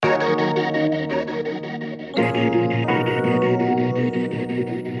Get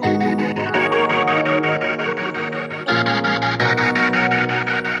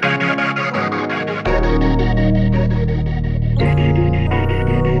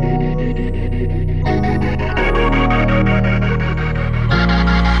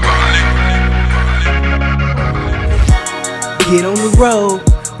on the road,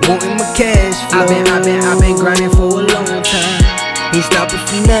 wanting my cash flow. I've been grinding for a long time. Ain't stopping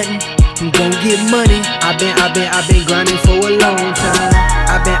for nothing. I'm gon' get money. I've been grinding for a long time.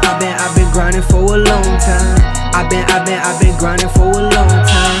 I've been grinding for a long time. I've been grinding for a long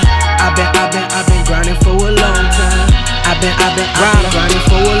time. I've been grinding for a long time. I've been grinding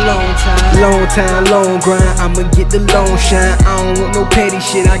for a long time. Long time, long grind, I'ma get the long shine. I don't want no petty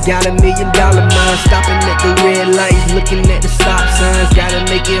shit, I got $1 million mind. Stopping at the red lights, looking at the stop signs. Gotta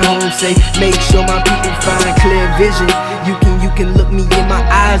make it home safe, make sure my people find clear vision. You can look me in my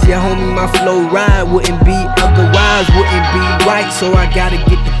eyes, yeah homie, my flow ride. Wouldn't be otherwise, wouldn't be right. So I gotta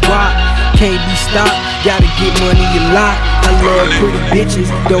get the guap, can't be stopped. Gotta get money a lot. I love pretty bitches,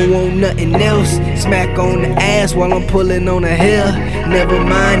 don't want nothing else. Smack on the ass while I'm pulling on the hair. Never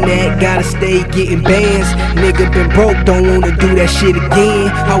mind that, gotta stay getting bands. Nigga been broke, don't wanna do that shit again.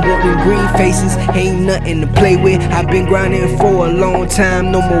 I want them green faces, ain't nothing to play with. I've been grinding for a long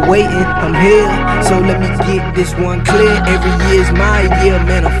time, no more waiting, I'm here. So let me get this one clear. Every year's my year,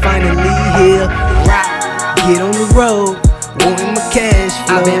 man, I'm finally here. Rock, get on the road, wanting my cash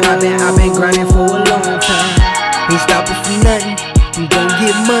flow. I've been grinding for a long time. Ain't stopping for nothing. I'm gon'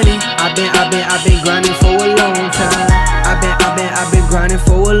 get money. I've been grinding for a long time. I've been grinding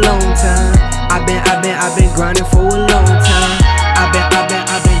for a long time. I've been grinding for a long time.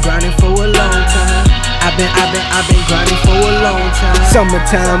 I've been grinding for a long time. I've been grinding for a long time.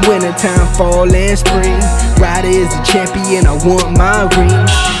 Summertime, wintertime, fall and spring. Ryder is a champion, I want my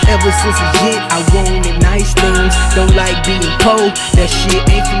rings. Ever since a jit, I wanted nice things. Don't like being poor, that shit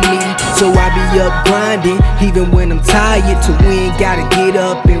ain't for me. So I be up grinding, even when I'm tired. To win, gotta get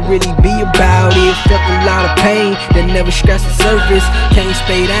up and really be about it. Felt a lot of pain that never scratched the surface. Can't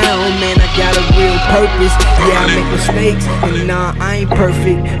stay down, man, I got a real purpose. Yeah, I make mistakes, and nah, I ain't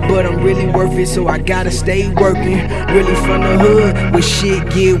perfect, but I'm really worth it, so I gotta stay working. Really from the hood, where shit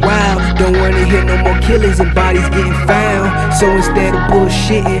get wild. Don't wanna hear no more killings and bodies getting found. So instead of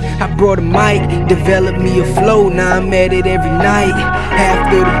bullshitting, I brought a mic, developed me a flow, now I'm at it every night.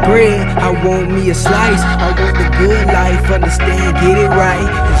 After the bread, I want me a slice. I want the good life, understand, get it right.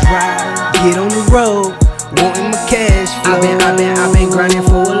 It's right, get on the road, wanting my cash flow. I've been grinding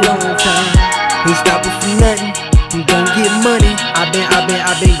for a long time. Ain't stopping for nothing, I'm gon' get money. I've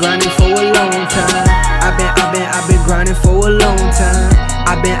been grinding for a long time. I've been grinding for a long time.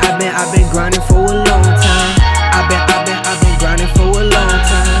 I've been grinding for a long time. I've been grinding for a long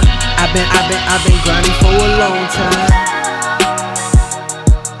time. I've been grinding for a long time.